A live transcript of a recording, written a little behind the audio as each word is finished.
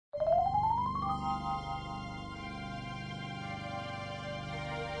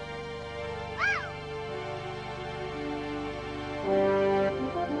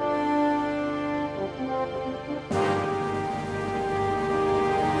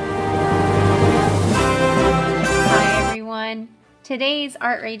Today's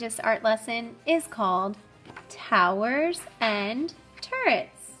Artrageous art lesson is called Towers and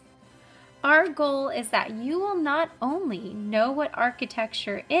Turrets. Our goal is that you will not only know what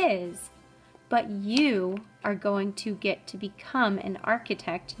architecture is, but you are going to get to become an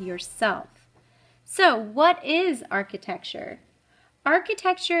architect yourself. So, what is architecture?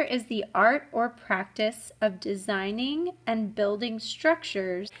 Architecture is the art or practice of designing and building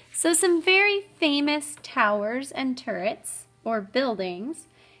structures. So some very famous towers and turrets or buildings.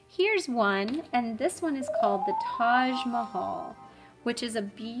 Here's one, and this one is called the Taj Mahal, which is a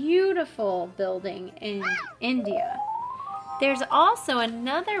beautiful building in India. There's also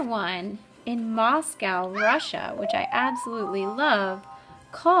another one in Moscow, Russia, which I absolutely love,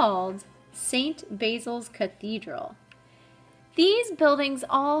 called St. Basil's Cathedral. These buildings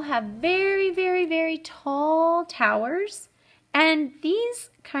all have very, very, very tall towers, and these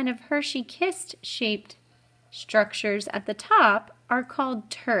kind of Hershey Kiss shaped structures at the top are called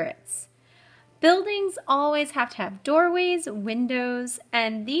turrets. Buildings always have to have doorways, windows,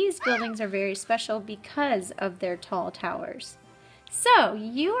 and these buildings are very special because of their tall towers. So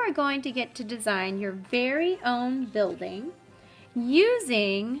you are going to get to design your very own building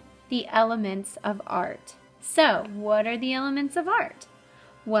using the elements of art. So, what are the elements of art?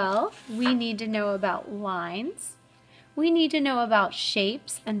 Well, we need to know about lines, we need to know about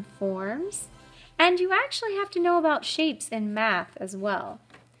shapes and forms, and you actually have to know about shapes in math as well.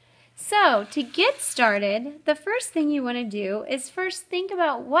 So, to get started, the first thing you want to do is first think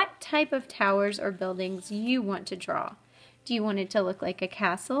about what type of towers or buildings you want to draw. Do you want it to look like a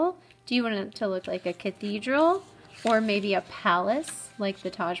castle? Do you want it to look like a cathedral? Or maybe a palace like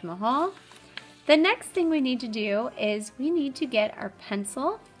the Taj Mahal? The next thing we need to do is we need to get our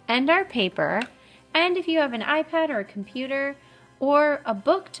pencil and our paper, and if you have an iPad or a computer or a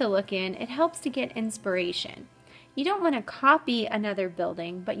book to look in, it helps to get inspiration. You don't want to copy another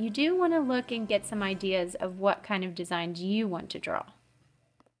building, but you do want to look and get some ideas of what kind of designs you want to draw.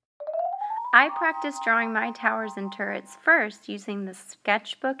 I practice drawing my towers and turrets first using the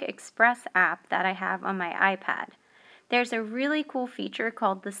Sketchbook Express app that I have on my iPad. There's a really cool feature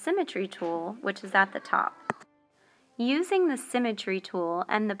called the Symmetry tool, which is at the top. Using the Symmetry tool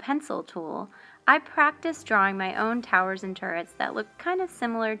and the Pencil tool, I practiced drawing my own towers and turrets that look kind of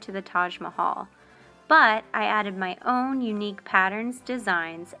similar to the Taj Mahal. But I added my own unique patterns,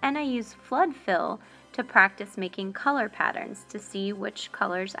 designs, and I used flood fill to practice making color patterns to see which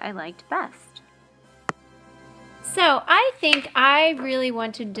colors I liked best. So I think I really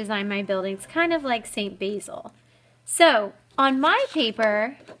want to design my buildings kind of like St. Basil. So, on my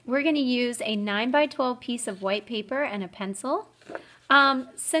paper, we're going to use a 9x12 piece of white paper and a pencil.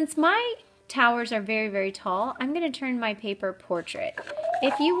 Since my towers are very, very tall, I'm going to turn my paper portrait.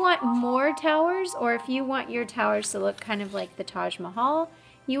 If you want more towers, or if you want your towers to look kind of like the Taj Mahal,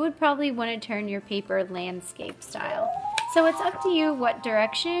 you would probably want to turn your paper landscape style. So it's up to you what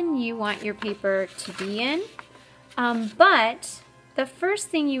direction you want your paper to be in. But the first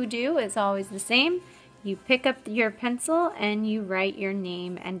thing you do is always the same. You pick up your pencil and you write your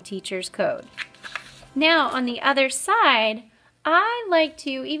name and teacher's code. Now on the other side, I like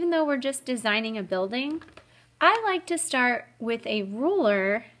to, even though we're just designing a building, I like to start with a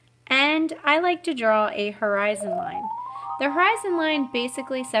ruler and I like to draw a horizon line. The horizon line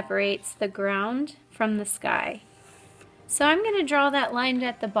basically separates the ground from the sky. So I'm going to draw that line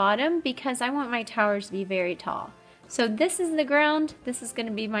at the bottom because I want my towers to be very tall. So this is the ground, this is going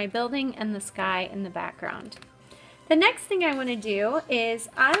to be my building, and the sky in the background. The next thing I want to do is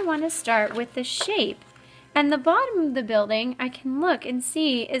I want to start with the shape. And the bottom of the building, I can look and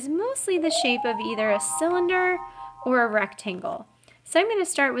see, is mostly the shape of either a cylinder or a rectangle. So I'm going to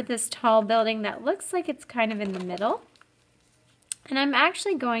start with this tall building that looks like it's kind of in the middle. And I'm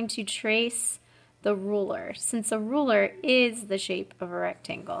actually going to trace the ruler, since a ruler is the shape of a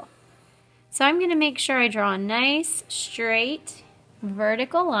rectangle. So I'm going to make sure I draw a nice, straight,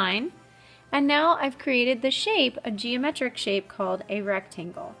 vertical line. And now I've created the shape, a geometric shape called a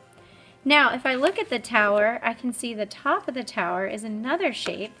rectangle. Now, if I look at the tower, I can see the top of the tower is another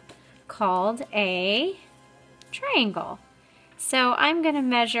shape called a triangle. So I'm going to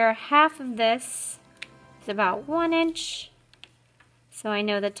measure half of this. It's about 1 inch. So I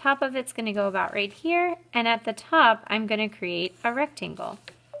know the top of it's going to go about right here. And at the top, I'm going to create a rectangle.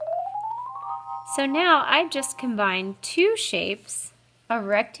 So now I've just combined two shapes, a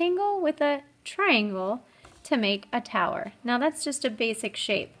rectangle with a triangle, to make a tower. Now that's just a basic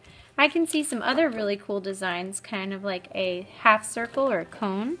shape. I can see some other really cool designs, kind of like a half circle or a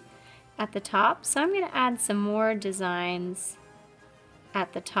cone at the top. So I'm going to add some more designs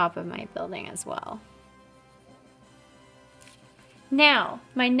at the top of my building as well. Now,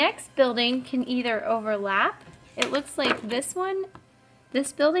 my next building can either overlap. It looks like this one,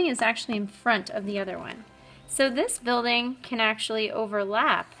 this building is actually in front of the other one. So this building can actually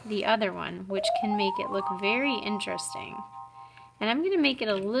overlap the other one, which can make it look very interesting. And I'm going to make it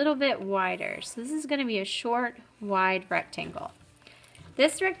a little bit wider. So this is going to be a short, wide rectangle.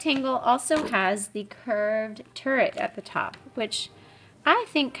 This rectangle also has the curved turret at the top, which I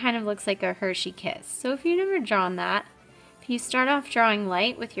think kind of looks like a Hershey Kiss. So if you've never drawn that, if you start off drawing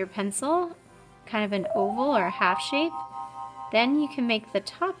light with your pencil, kind of an oval or a half shape, then you can make the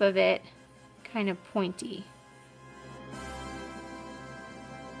top of it kind of pointy.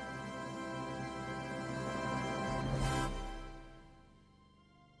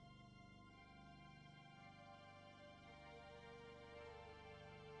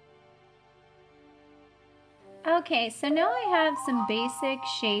 Okay, so now I have some basic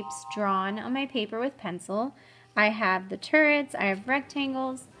shapes drawn on my paper with pencil. I have the turrets, I have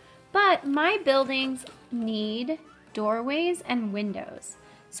rectangles, but my buildings need doorways and windows.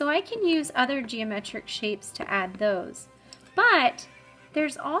 So I can use other geometric shapes to add those. But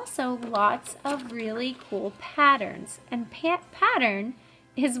there's also lots of really cool patterns, and pattern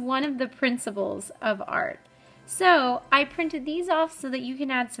is one of the principles of art. So I printed these off so that you can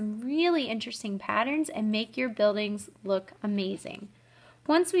add some really interesting patterns and make your buildings look amazing.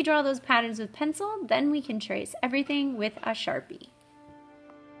 Once we draw those patterns with pencil, then we can trace everything with a Sharpie.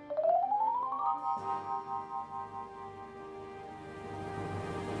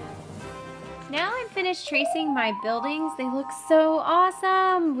 Now I'm finished tracing my buildings. They look so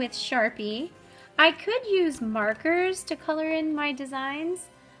awesome with Sharpie. I could use markers to color in my designs.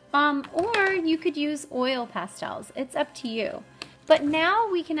 Or you could use oil pastels. It's up to you. But now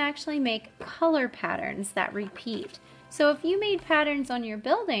we can actually make color patterns that repeat. So if you made patterns on your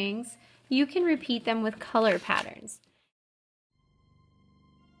buildings, you can repeat them with color patterns.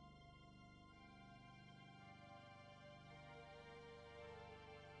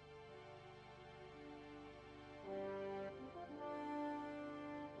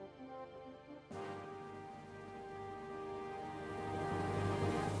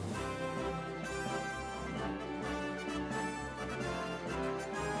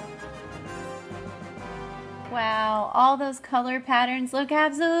 Wow, all those color patterns look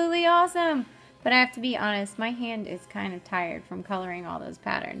absolutely awesome. But I have to be honest, my hand is kind of tired from coloring all those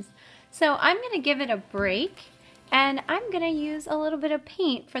patterns. So I'm going to give it a break, and I'm going to use a little bit of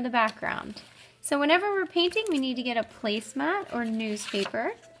paint for the background. So whenever we're painting, we need to get a placemat or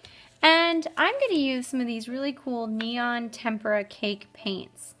newspaper. And I'm going to use some of these really cool neon tempera cake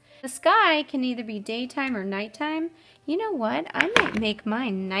paints. The sky can either be daytime or nighttime. You know what? I might make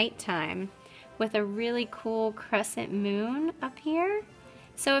mine nighttime with a really cool crescent moon up here.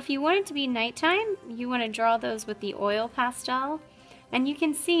 So if you want it to be nighttime, you want to draw those with the oil pastel. And you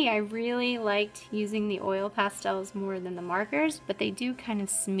can see I really liked using the oil pastels more than the markers, but they do kind of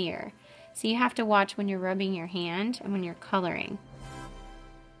smear. So you have to watch when you're rubbing your hand and when you're coloring.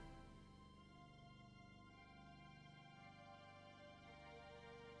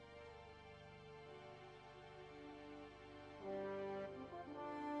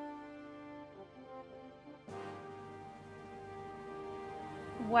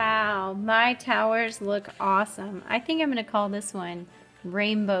 Wow, my towers look awesome. I think I'm going to call this one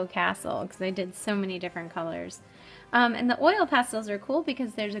Rainbow Castle because I did so many different colors. And the oil pastels are cool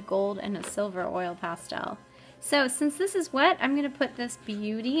because there's a gold and a silver oil pastel. So since this is wet, I'm going to put this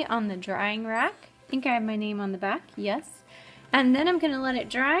beauty on the drying rack. I think I have my name on the back, yes. And then I'm going to let it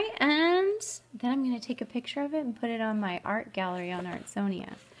dry, and then I'm going to take a picture of it and put it on my art gallery on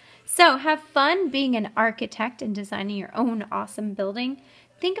Artsonia. So have fun being an architect and designing your own awesome building.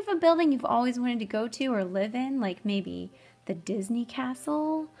 Think of a building you've always wanted to go to or live in, like maybe the Disney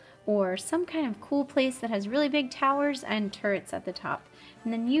Castle or some kind of cool place that has really big towers and turrets at the top.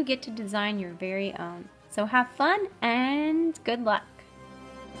 And then you get to design your very own. So have fun and good luck.